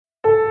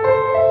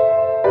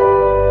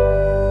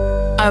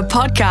A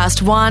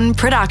Podcast One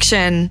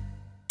production.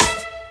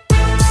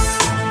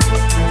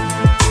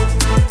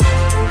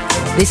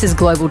 This is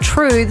Global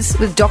Truths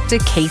with Dr.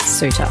 Keith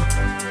Suter.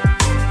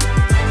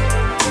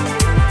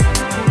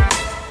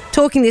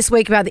 Talking this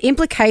week about the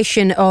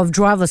implication of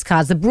driverless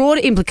cars, the broad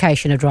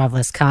implication of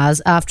driverless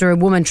cars after a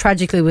woman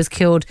tragically was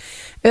killed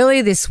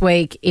earlier this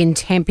week in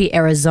Tempe,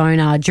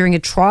 Arizona during a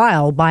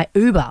trial by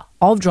Uber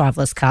of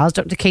driverless cars.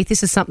 Dr. Keith,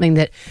 this is something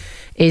that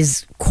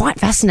is quite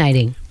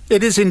fascinating.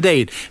 It is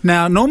indeed.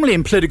 Now, normally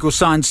in political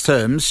science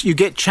terms, you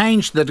get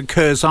change that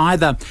occurs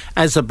either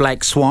as a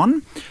black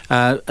swan,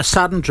 a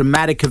sudden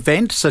dramatic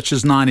event such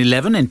as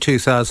 9/11 in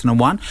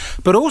 2001,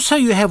 but also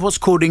you have what's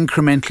called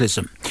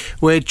incrementalism,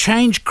 where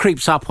change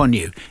creeps up on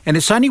you. And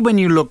it's only when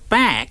you look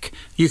back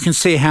you can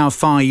see how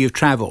far you've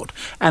travelled.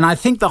 And I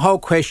think the whole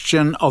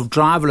question of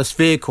driverless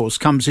vehicles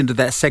comes into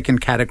that second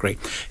category.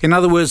 In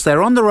other words,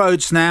 they're on the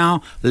roads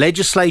now,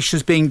 legislation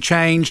is being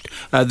changed.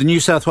 The New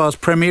South Wales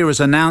Premier has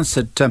announced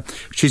that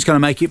she's going to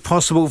make it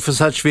possible for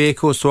such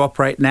vehicles to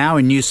operate now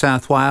in New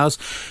South Wales.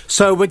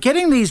 So we're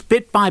getting these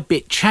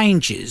bit-by-bit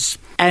changes,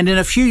 and in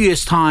a few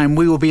years' time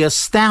we will be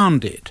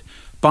astounded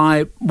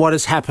by what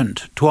has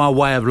happened to our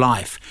way of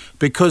life,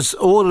 because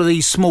all of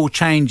these small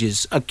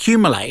changes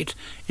accumulate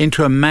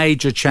into a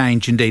major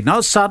change indeed.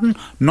 Not sudden,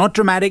 not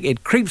dramatic,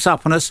 it creeps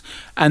up on us,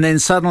 and then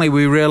suddenly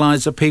we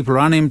realise that people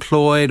are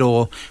unemployed,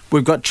 or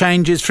we've got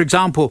changes. For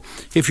example,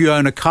 if you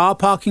own a car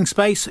parking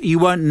space, you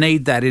won't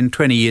need that in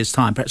 20 years'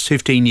 time, perhaps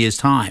 15 years'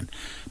 time,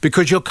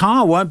 because your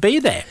car won't be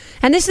there.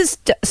 And this is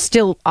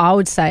still, I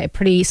would say, a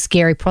pretty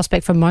scary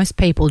prospect for most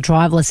people,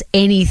 driverless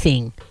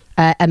anything.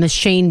 A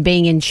machine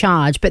being in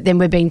charge, but then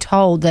we're being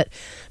told that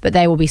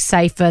they will be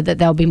safer, that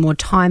they'll be more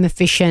time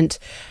efficient.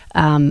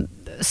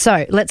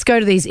 So let's go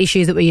to these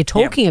issues that we're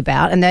talking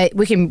about, and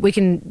we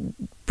can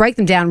break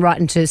them down right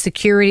into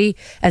security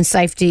and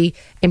safety,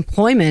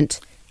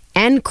 employment,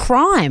 and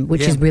crime,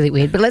 which is really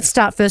weird. But let's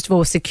start first of all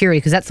with security,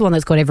 because that's the one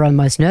that's got everyone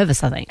most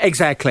nervous, I think.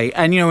 Exactly.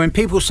 And, when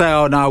people say,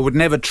 oh, no, I would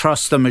never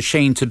trust a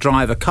machine to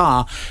drive a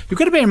car, you've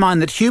got to bear in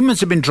mind that humans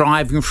have been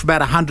driving for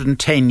about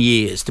 110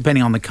 years,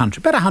 depending on the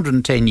country, about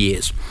 110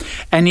 years.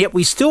 And yet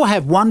we still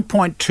have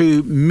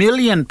 1.2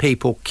 million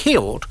people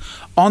killed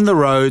on the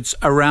roads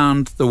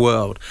around the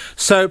world.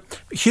 So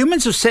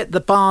humans have set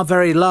the bar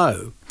very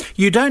low.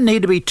 You don't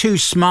need to be too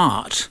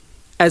smart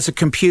as a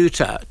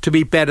computer to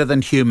be better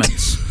than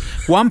humans.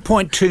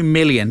 1.2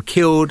 million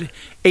killed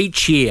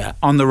each year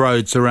on the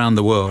roads around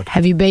the world.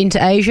 Have you been to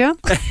Asia?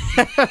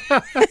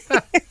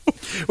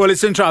 Well,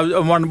 it's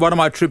interesting. One of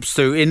my trips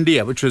to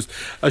India, which was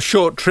a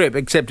short trip,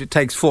 except it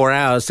takes 4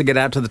 hours to get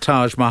out to the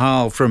Taj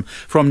Mahal from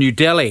New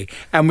Delhi,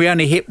 and we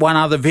only hit one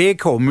other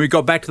vehicle. And we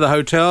got back to the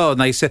hotel, and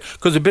they said,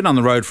 because we've been on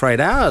the road for 8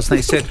 hours, and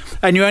they said,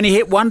 and you only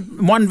hit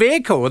one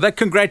vehicle. Well,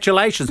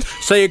 congratulations.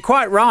 So you're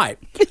quite right.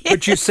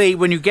 But you see,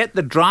 when you get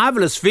the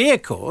driverless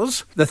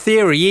vehicles, the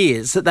theory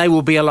is that they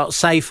will be a lot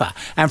safer.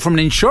 And from an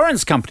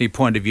insurance company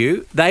point of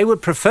view, they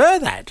would prefer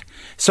that.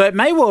 So it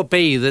may well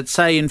be that,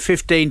 say, in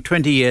 15,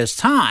 20 years'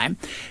 time,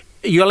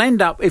 you'll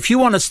end up, if you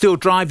want to still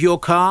drive your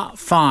car,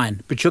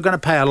 fine, but you're going to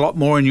pay a lot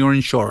more in your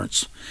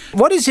insurance.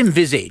 What is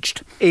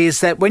envisaged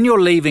is that when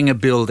you're leaving a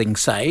building,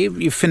 say,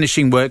 you're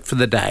finishing work for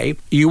the day,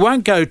 you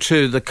won't go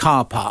to the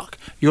car park.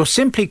 You'll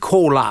simply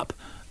call up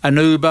an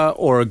Uber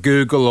or a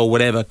Google or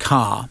whatever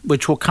car,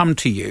 which will come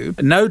to you,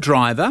 no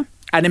driver,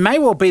 and it may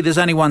well be there's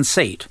only one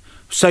seat.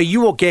 So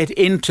you will get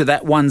into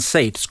that one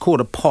seat. It's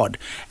called a pod.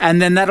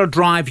 And then that'll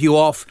drive you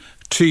off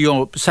to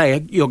your,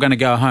 say, you're going to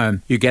go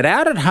home. You get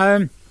out at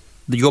home,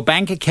 your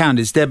bank account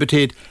is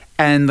debited,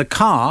 and the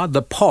car,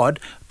 the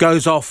pod,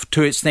 goes off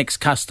to its next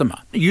customer.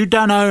 You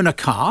don't own a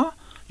car.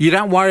 You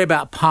don't worry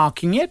about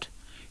parking it.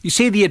 You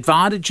see the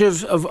advantage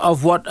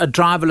of what a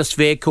driverless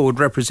vehicle would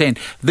represent.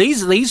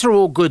 These are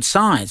all good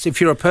signs. If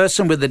you're a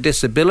person with a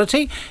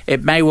disability,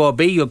 it may well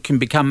be you can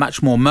become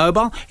much more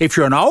mobile. If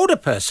you're an older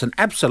person,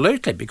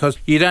 absolutely, because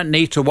you don't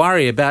need to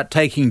worry about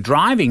taking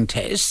driving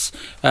tests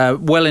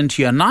well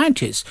into your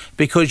 90s,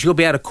 because you'll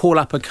be able to call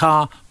up a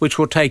car which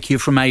will take you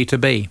from A to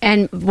B.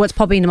 And what's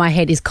popping into my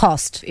head is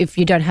cost. If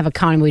you don't have a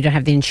car anymore, you don't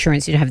have the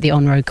insurance, you don't have the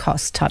on-road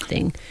cost type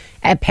thing.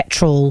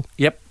 Petrol.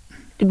 Yep.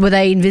 Were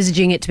they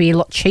envisaging it to be a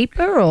lot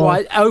cheaper? Or?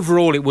 Well,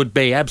 overall it would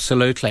be,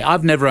 absolutely.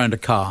 I've never owned a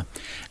car.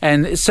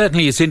 And it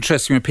certainly is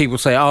interesting when people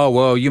say, oh,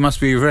 well, you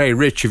must be very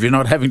rich if you're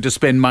not having to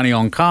spend money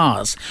on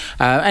cars.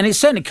 And it's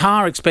certainly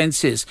car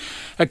expenses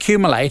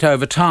accumulate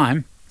over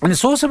time. And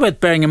it's also worth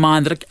bearing in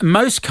mind that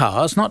most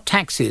cars, not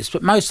taxis,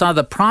 but most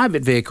other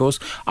private vehicles,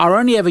 are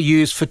only ever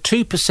used for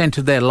 2%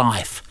 of their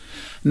life.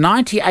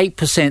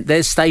 98%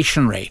 they're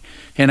stationary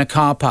in a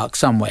car park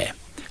somewhere.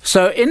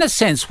 So in a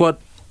sense,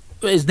 what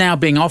is now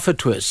being offered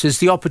to us is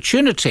the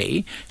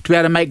opportunity to be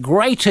able to make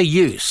greater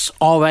use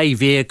of a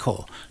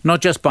vehicle,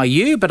 not just by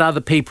you, but other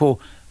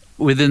people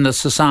within the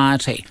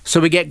society.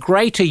 So we get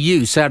greater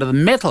use out of the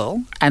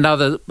metal and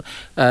other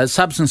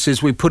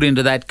substances we put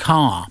into that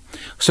car.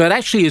 So it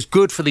actually is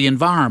good for the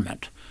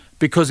environment.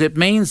 because it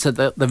means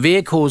that the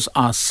vehicles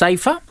are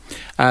safer.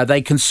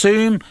 They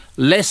consume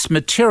less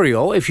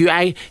material if you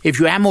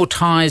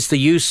amortize the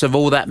use of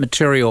all that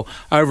material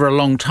over a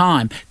long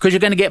time, because you're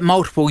going to get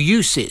multiple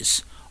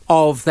uses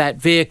of that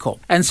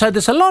vehicle. And so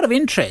there's a lot of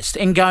interest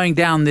in going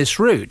down this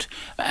route.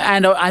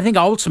 And I think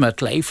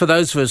ultimately, for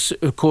those of us,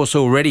 of course,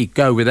 already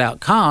go without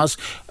cars,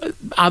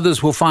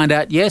 others will find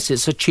out, yes,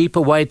 it's a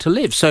cheaper way to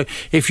live. So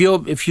if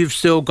you've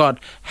still got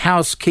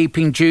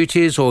housekeeping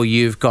duties, or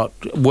you've got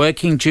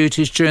working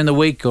duties during the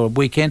week or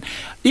weekend,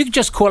 you can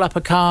just call up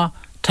a car,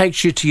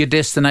 takes you to your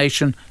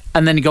destination,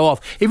 and then you go off.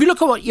 If you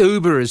look at what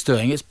Uber is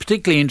doing, it's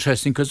particularly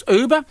interesting, because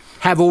Uber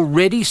have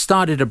already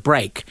started to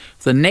break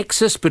the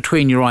nexus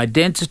between your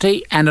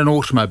identity and an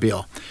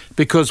automobile.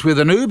 Because with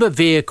an Uber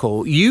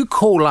vehicle, you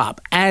call up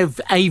a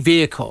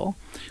vehicle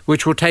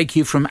which will take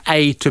you from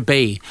A to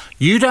B.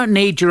 You don't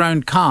need your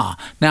own car.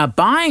 Now,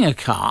 buying a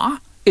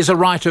car is a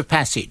rite of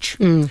passage.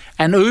 And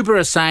Uber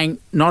are saying,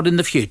 not in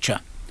the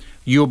future.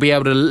 You'll be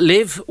able to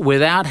live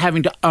without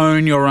having to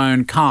own your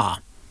own car.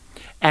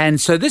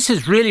 And so this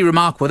is really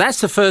remarkable. That's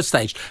the first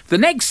stage. The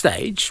next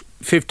stage,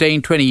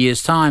 15, 20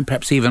 years' time,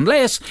 perhaps even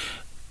less,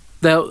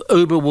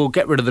 Uber will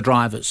get rid of the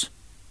drivers.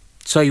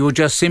 So you will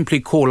just simply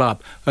call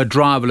up a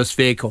driverless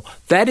vehicle.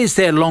 That is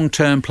their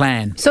long-term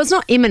plan. So it's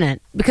not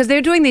imminent, because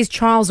they're doing these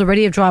trials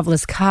already of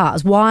driverless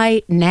cars.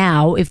 Why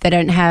now if they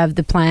don't have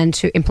the plan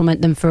to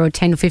implement them for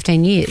 10 or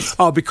 15 years?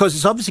 Oh, because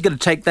it's obviously going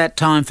to take that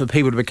time for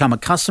people to become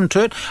accustomed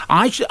to it.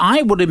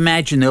 I would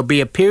imagine there'll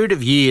be a period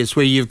of years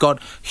where you've got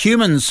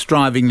humans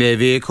driving their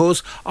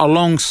vehicles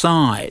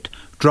alongside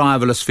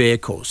driverless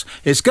vehicles.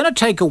 It's going to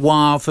take a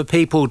while for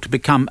people to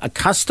become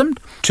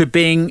accustomed to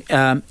being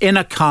in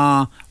a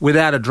car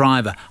without a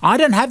driver. I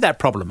don't have that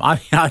problem.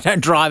 I don't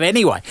drive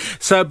anyway.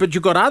 But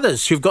you've got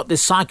others who've got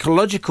this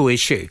psychological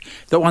issue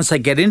that once they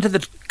get into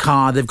the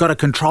car, they've got to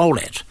control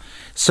it.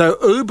 So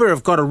Uber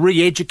have got to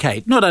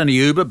re-educate, not only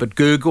Uber, but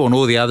Google and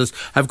all the others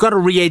have got to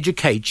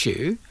re-educate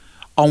you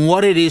on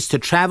what it is to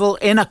travel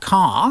in a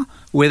car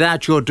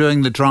without your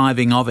doing the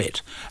driving of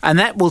it. And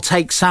that will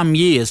take some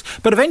years.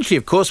 But eventually,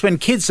 of course, when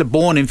kids are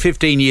born in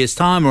 15 years'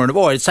 time,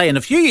 or say in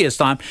a few years'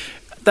 time,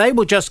 they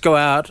will just go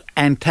out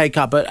and take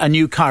up a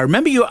new car.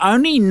 Remember, you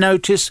only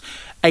notice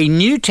a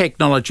new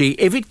technology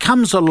if it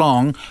comes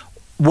along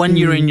when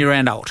you're in your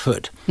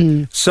adulthood.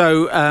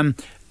 So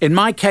in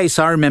my case,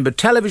 I remember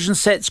television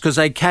sets because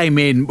they came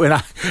in when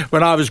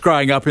I was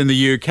growing up in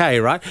the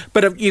UK, right?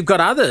 But you've got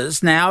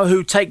others now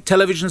who take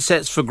television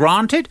sets for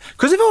granted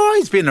because they've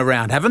always been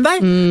around, haven't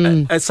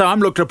they? So I'm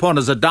looked upon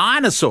as a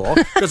dinosaur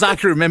because I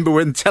can remember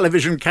when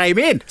television came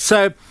in.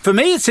 So for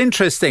me, it's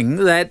interesting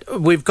that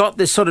we've got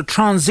this sort of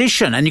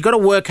transition, and you've got to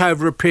work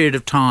over a period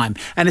of time.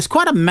 And it's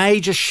quite a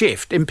major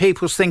shift in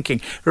people's thinking.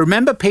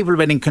 Remember, people have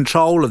been in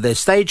control of their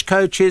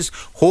stagecoaches,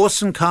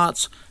 horse and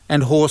carts,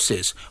 and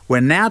horses.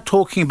 We're now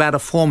talking about a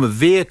form of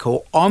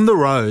vehicle on the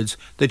roads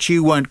that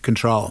you won't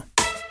control.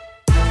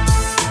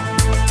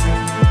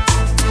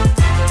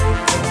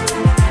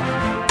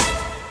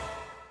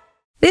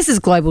 This is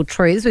Global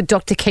Truths with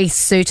Dr. Keith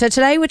Suter.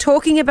 Today we're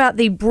talking about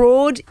the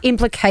broad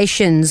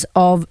implications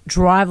of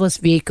driverless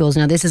vehicles.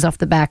 Now, this is off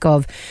the back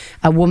of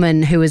a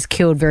woman who was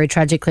killed very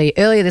tragically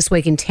earlier this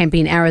week in Tempe,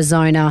 in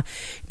Arizona,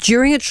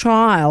 during a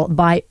trial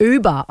by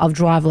Uber of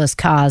driverless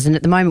cars. And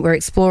at the moment we're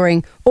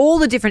exploring all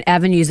the different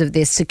avenues of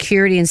this: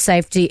 security and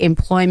safety,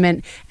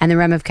 employment, and the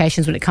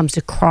ramifications when it comes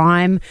to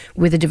crime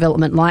with a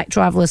development like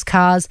driverless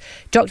cars.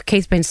 Dr.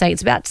 Keith's been saying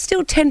it's about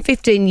still 10,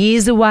 15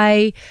 years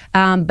away,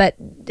 but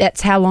that's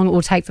how long it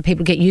will take for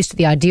people to get used to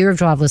the idea of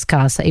driverless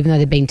cars. So even though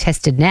they're being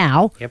tested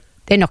now,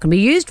 they're not going to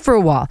be used for a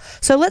while.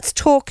 So let's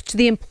talk to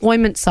the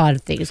employment side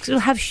of things, because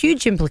it'll have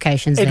huge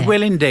implications there. It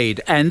will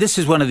indeed. And this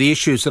is one of the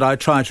issues that I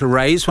try to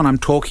raise when I'm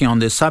talking on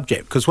this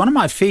subject, because one of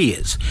my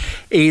fears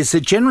is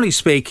that, generally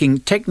speaking,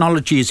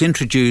 technology is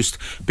introduced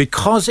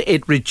because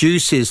it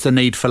reduces the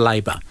need for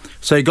labour.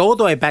 So you go all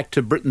the way back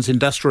to Britain's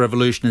Industrial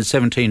Revolution in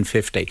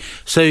 1750.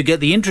 So you get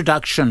the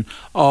introduction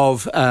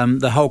of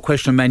the whole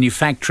question of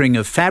manufacturing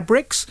of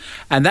fabrics,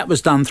 and that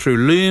was done through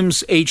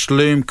looms. Each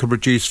loom could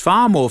produce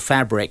far more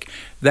fabric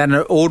than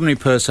an ordinary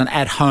person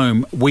at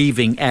home,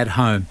 weaving at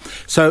home.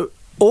 So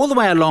all the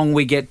way along,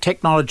 we get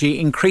technology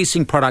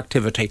increasing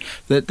productivity.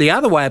 The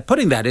other way of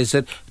putting that is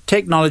that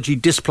technology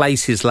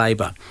displaces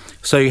labour.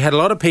 So you had a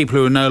lot of people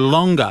who are no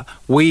longer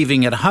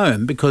weaving at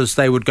home because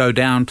they would go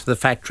down to the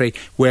factory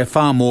where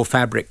far more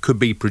fabric could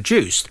be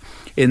produced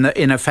in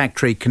a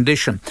factory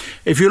condition.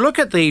 If you look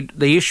at the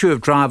issue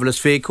of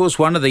driverless vehicles,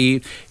 one of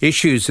the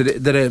issues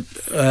that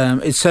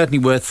is certainly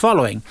worth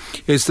following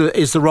is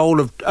the role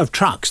of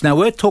trucks. Now,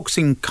 we're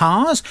talking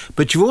cars,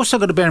 but you've also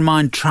got to bear in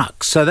mind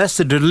trucks. So that's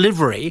the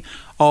delivery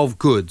of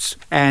goods.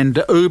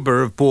 And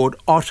Uber have bought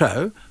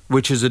Otto,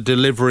 which is a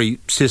delivery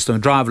system, a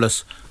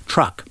driverless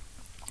truck.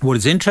 what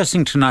is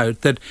interesting to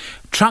note that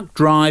truck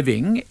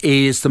driving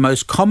is the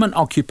most common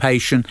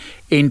occupation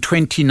in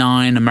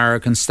 29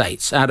 American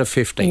states out of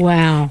 50.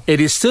 Wow. It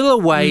is still a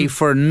way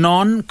for a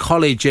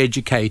non-college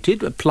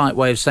educated, a polite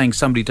way of saying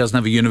somebody doesn't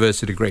have a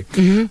university degree,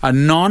 a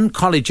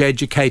non-college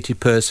educated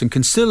person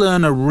can still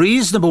earn a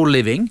reasonable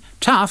living,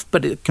 tough,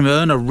 but it can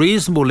earn a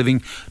reasonable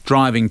living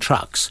driving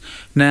trucks.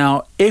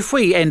 Now, if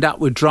we end up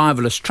with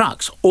driverless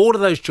trucks, all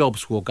of those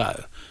jobs will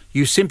go.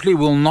 You simply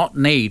will not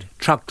need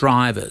truck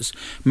drivers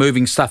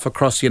moving stuff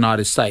across the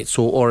United States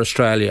or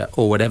Australia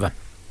or whatever.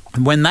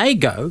 And when they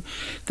go,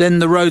 then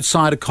the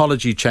roadside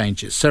ecology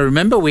changes. So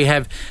remember, we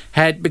have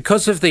had,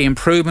 because of the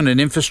improvement in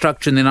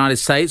infrastructure in the United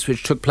States,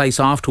 which took place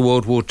after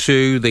World War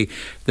II, the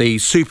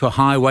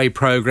superhighway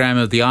program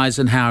of the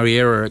Eisenhower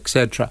era,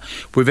 etc.,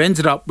 we've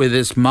ended up with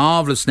this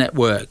marvellous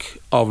network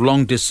of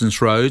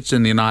long-distance roads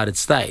in the United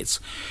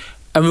States.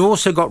 And we've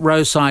also got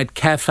roadside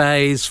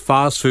cafes,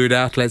 fast food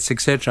outlets,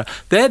 etc.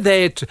 They're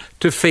there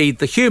to feed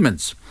the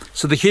humans.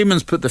 So the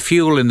humans put the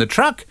fuel in the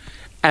truck,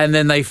 and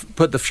then they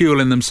put the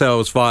fuel in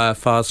themselves via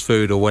fast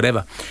food or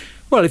whatever.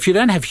 Well, if you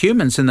don't have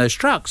humans in those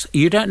trucks,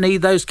 you don't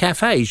need those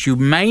cafes. You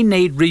may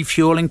need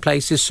refueling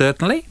places,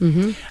 certainly,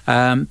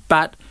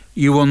 but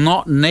you will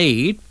not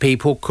need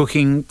people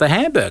cooking the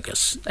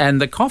hamburgers and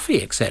the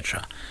coffee,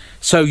 etc.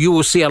 So you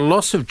will see a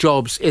loss of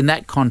jobs in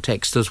that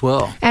context as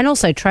well. And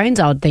also trains,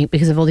 I would think,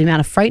 because of all the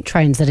amount of freight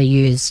trains that are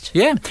used.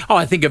 Yeah. Oh,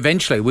 I think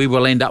eventually we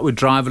will end up with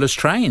driverless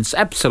trains.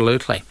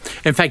 Absolutely.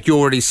 In fact, you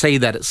already see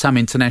that at some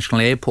international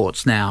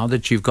airports now,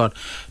 that you've got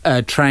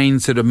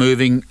trains that are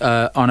moving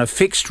on a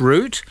fixed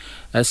route,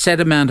 a set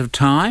amount of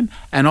time,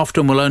 and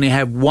often will only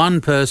have one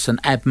person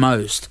at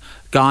most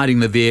guiding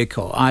the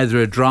vehicle, either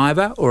a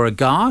driver or a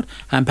guard,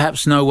 and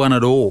perhaps no one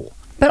at all.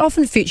 But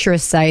often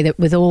futurists say that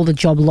with all the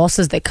job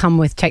losses that come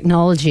with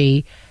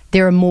technology,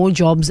 there are more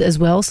jobs as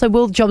well. So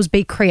will jobs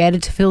be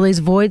created to fill these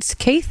voids,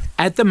 Keith?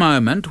 At the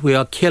moment, we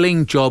are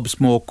killing jobs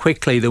more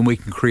quickly than we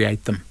can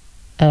create them.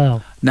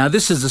 Oh. Now,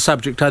 this is a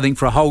subject, I think,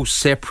 for a whole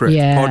separate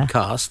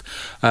podcast.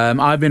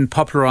 I've been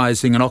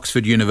popularising an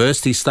Oxford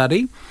University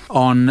study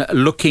on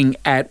looking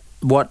at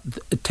what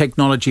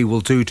technology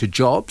will do to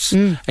jobs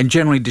and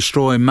generally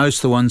destroy most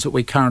of the ones that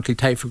we currently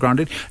take for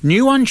granted.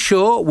 New ones,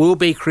 sure, will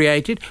be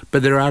created,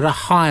 but they're at a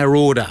higher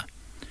order.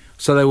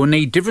 So they will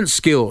need different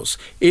skills.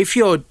 If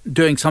you're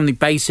doing something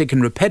basic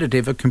and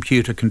repetitive, a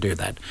computer can do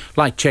that,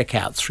 like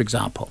checkouts, for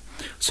example.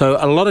 So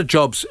a lot of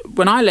jobs,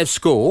 when I left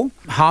school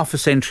half a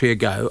century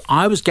ago,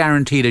 I was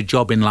guaranteed a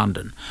job in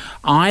London.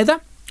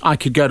 Either I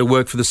could go to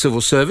work for the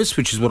civil service,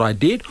 which is what I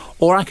did,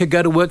 or I could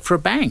go to work for a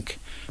bank.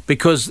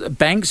 Because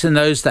banks in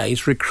those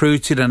days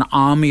recruited an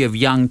army of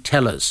young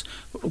tellers,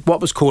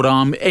 what was called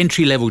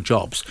entry-level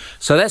jobs.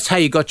 So that's how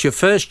you got your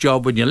first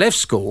job when you left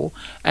school,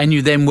 and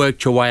you then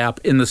worked your way up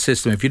in the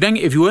system. If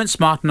you weren't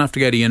smart enough to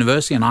go to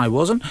university, and I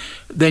wasn't,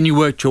 then you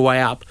worked your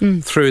way up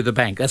through the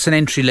bank. That's an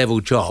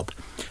entry-level job.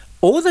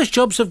 All those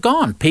jobs have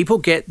gone. People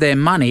get their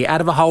money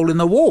out of a hole in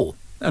the wall,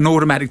 an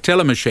automatic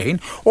teller machine,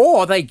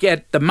 or they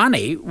get the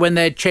money when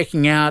they're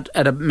checking out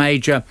at a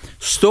major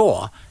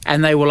store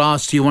and they will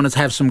ask, do you want to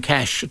have some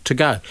cash to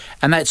go?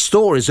 And that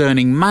store is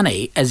earning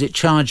money as it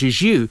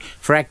charges you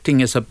for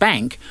acting as a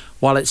bank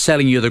while it's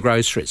selling you the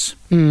groceries.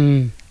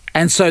 And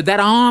so that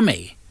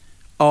army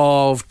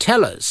of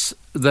tellers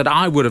that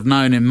I would have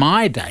known in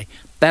my day,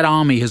 that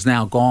army has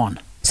now gone.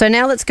 So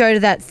now let's go to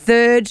that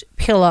third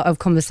pillar of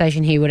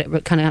conversation here when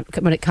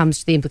it comes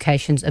to the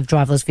implications of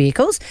driverless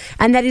vehicles,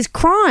 and that is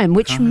crime,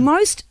 which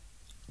most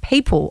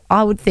people,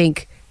 I would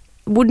think,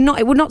 would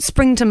not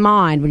spring to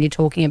mind when you're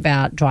talking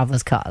about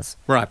driverless cars.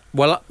 Right.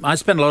 Well, I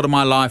spent a lot of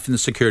my life in the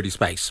security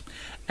space,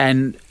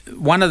 and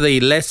one of the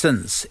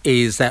lessons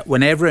is that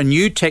whenever a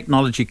new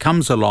technology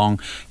comes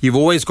along, you've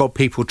always got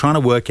people trying to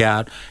work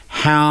out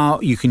how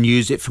you can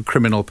use it for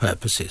criminal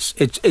purposes.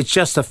 It's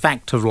just a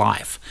fact of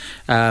life.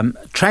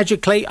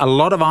 Tragically, a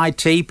lot of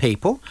IT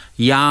people,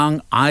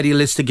 young,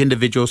 idealistic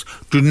individuals,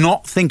 do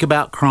not think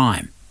about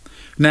crime.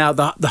 Now,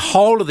 the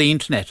whole of the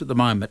internet at the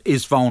moment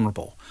is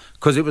vulnerable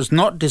because it was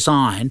not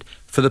designed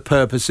for the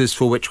purposes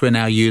for which we're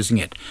now using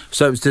it.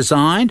 So it was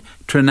designed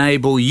to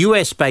enable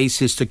US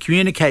bases to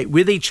communicate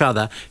with each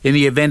other in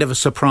the event of a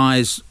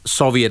surprise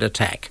Soviet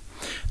attack.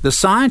 The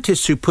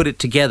scientists who put it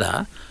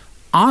together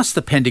asked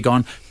the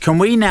Pentagon, can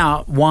we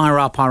now wire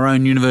up our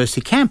own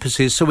university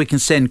campuses so we can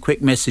send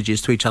quick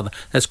messages to each other?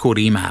 That's called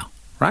email,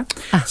 right?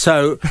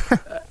 So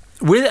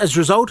as a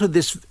result of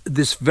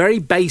this very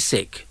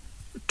basic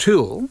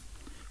tool,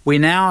 we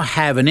now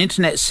have an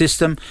internet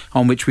system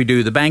on which we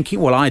do the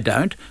banking. Well, I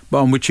don't, but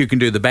on which you can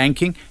do the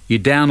banking. You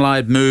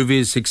download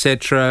movies,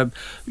 etc.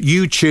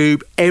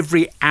 YouTube,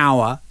 every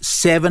hour,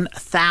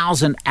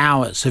 7,000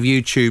 hours of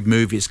YouTube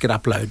movies get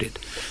uploaded.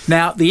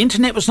 Now, the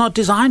internet was not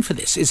designed for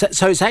this.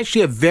 So it's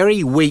actually a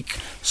very weak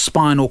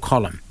spinal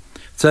column.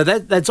 So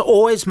that's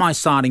always my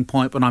starting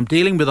point when I'm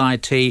dealing with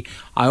IT.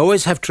 I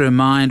always have to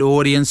remind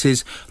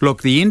audiences,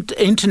 look, the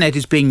internet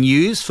is being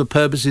used for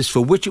purposes for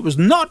which it was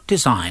not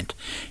designed.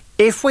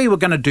 If we were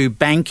going to do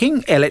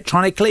banking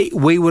electronically,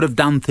 we would have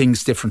done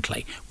things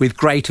differently with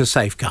greater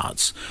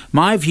safeguards.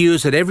 My view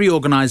is that every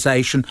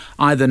organisation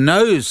either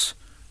knows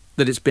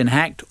that it's been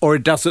hacked or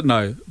it doesn't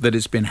know that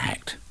it's been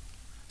hacked.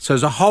 So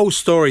there's a whole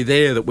story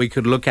there that we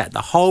could look at,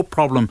 the whole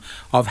problem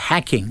of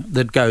hacking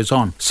that goes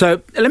on.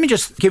 So let me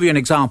just give you an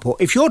example.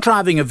 If you're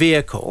driving a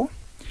vehicle,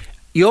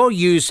 you're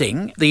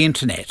using the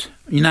internet.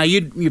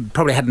 You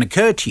probably hadn't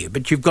occurred to you,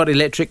 but you've got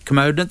electric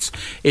components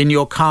in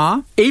your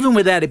car. Even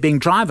without it being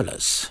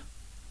driverless,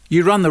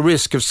 you run the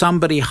risk of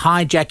somebody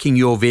hijacking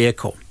your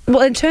vehicle.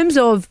 Well, in terms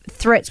of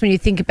threats, when you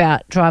think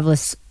about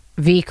driverless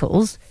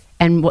vehicles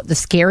and what the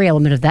scary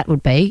element of that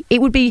would be,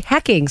 it would be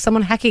hacking,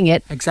 someone hacking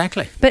it.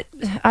 Exactly. But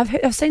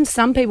I've seen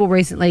some people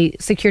recently,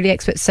 security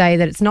experts, say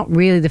that it's not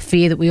really the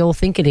fear that we all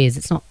think it is.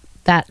 It's not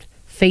that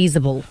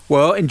feasible.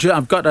 Well,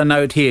 I've got a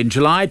note here. In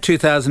July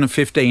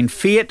 2015,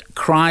 Fiat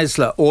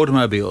Chrysler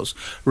automobiles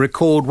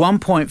recalled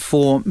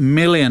 1.4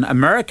 million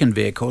American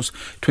vehicles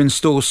to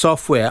install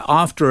software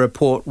after a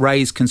report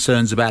raised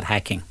concerns about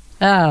hacking.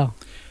 Oh,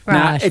 right.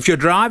 Now, if you're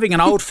driving an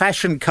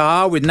old-fashioned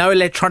car with no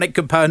electronic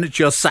components,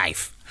 you're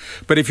safe.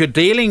 But if you're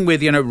dealing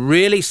with,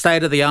 really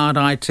state-of-the-art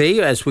IT,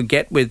 as we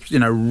get with,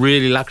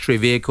 really luxury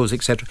vehicles,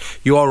 etc.,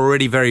 you are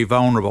already very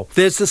vulnerable.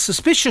 There's the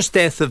suspicious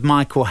death of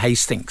Michael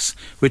Hastings,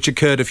 which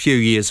occurred a few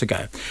years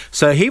ago.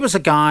 So he was a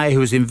guy who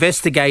was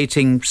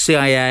investigating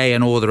CIA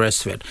and all the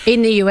rest of it.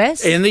 In the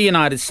US? In the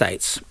United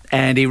States.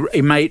 And he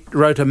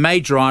wrote a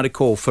major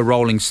article for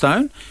Rolling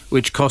Stone,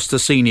 which cost a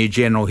senior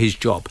general his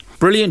job.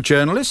 Brilliant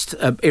journalist,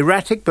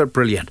 erratic but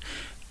brilliant.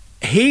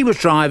 He was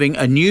driving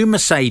a new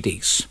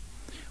Mercedes,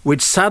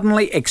 which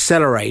suddenly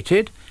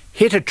accelerated,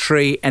 hit a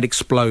tree and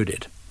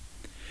exploded.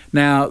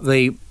 Now,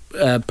 the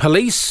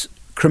police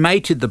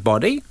cremated the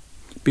body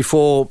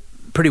before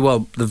pretty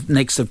well the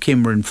next of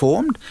kin were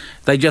informed.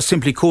 They just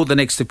simply called the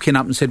next of kin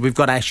up and said, we've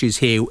got ashes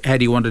here, how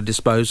do you want to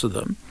dispose of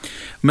them?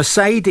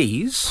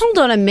 Mercedes... Hold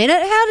on a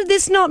minute, how did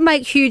this not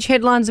make huge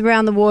headlines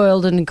around the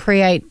world and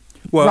create...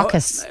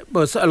 ruckus?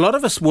 Well, a lot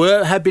of us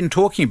have been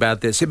talking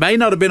about this. It may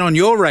not have been on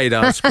your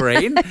radar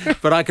screen,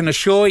 but I can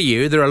assure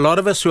you there are a lot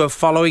of us who are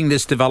following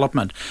this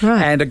development.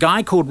 Right. And a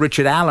guy called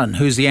Richard Allen,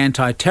 who's the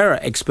anti-terror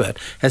expert,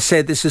 has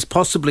said this is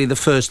possibly the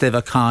first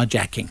ever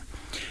carjacking.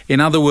 In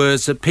other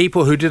words, that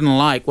people who didn't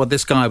like what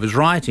this guy was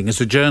writing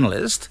as a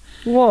journalist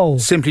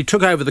simply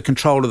took over the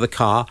control of the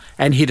car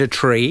and hit a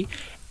tree,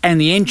 and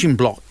the engine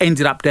block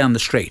ended up down the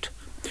street.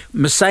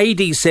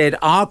 Mercedes said,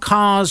 our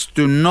cars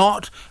do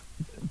not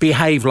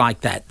behave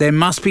like that. There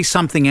must be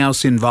something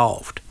else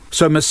involved.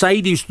 So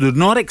Mercedes did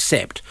not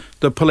accept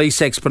the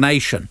police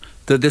explanation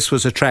that this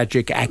was a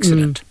tragic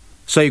accident.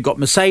 So you've got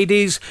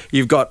Mercedes,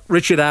 you've got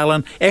Richard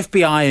Allen.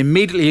 FBI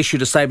immediately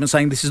issued a statement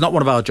saying this is not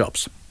one of our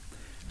jobs.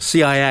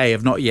 CIA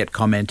have not yet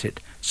commented.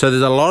 So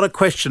there's a lot of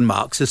question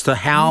marks as to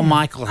how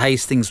Michael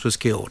Hastings was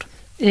killed.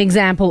 An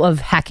example of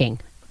hacking.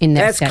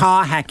 That's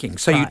car hacking.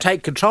 So you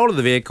take control of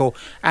the vehicle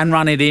and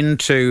run it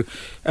into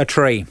a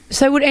tree.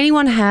 So would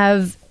anyone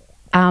have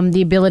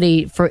the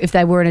ability for, if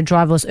they were in a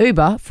driverless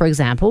Uber, for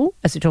example,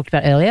 as we talked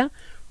about earlier,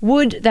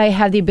 would they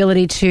have the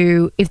ability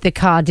to, if the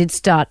car did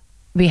start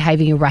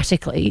behaving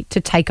erratically, to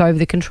take over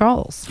the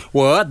controls?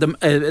 Well,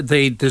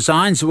 the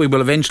designs that we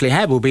will eventually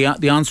have will be,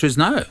 the answer is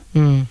no.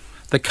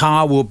 The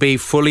car will be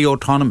fully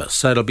autonomous,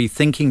 so it'll be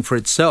thinking for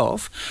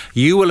itself.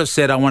 You will have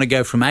said, I want to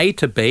go from A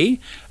to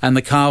B, and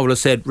the car will have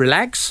said,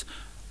 relax,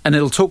 and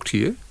it'll talk to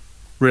you,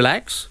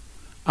 relax,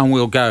 and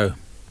we'll go.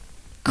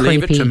 Creepy.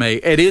 Leave it to me.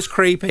 It is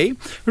creepy.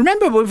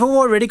 Remember, we've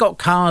already got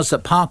cars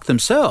that park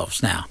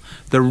themselves now.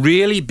 The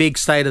really big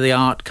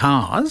state-of-the-art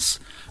cars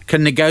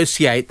can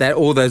negotiate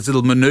all those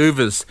little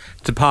manoeuvres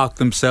to park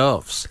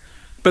themselves.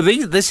 But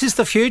this is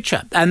the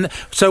future. And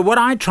so what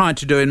I try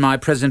to do in my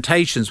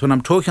presentations when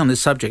I'm talking on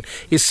this subject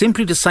is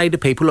simply to say to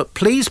people, look,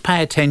 please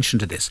pay attention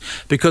to this,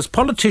 because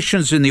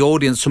politicians in the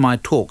audience of my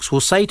talks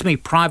will say to me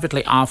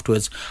privately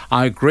afterwards,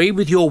 I agree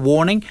with your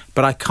warning,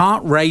 but I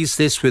can't raise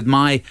this with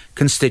my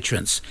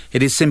constituents.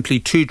 It is simply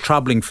too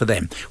troubling for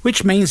them,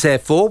 which means,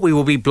 therefore, we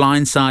will be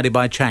blindsided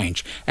by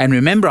change. And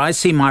remember, I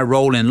see my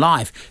role in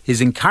life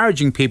is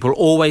encouraging people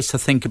always to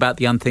think about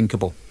the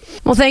unthinkable.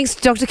 Well, thanks,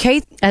 Dr.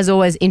 Keith. As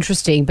always,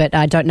 interesting, but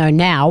I don't know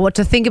now what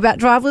to think about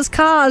driverless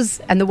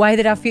cars and the way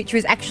that our future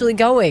is actually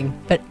going.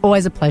 But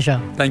always a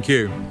pleasure. Thank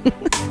you.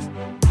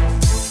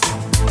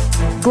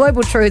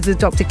 Global Truths with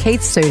Dr.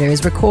 Keith Suter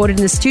is recorded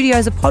in the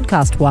studios of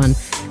Podcast One.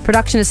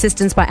 Production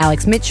assistance by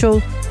Alex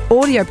Mitchell.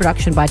 Audio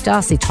production by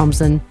Darcy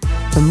Thompson.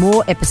 For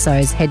more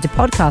episodes, head to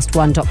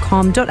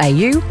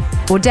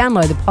podcastone.com.au or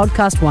download the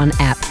Podcast One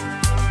app.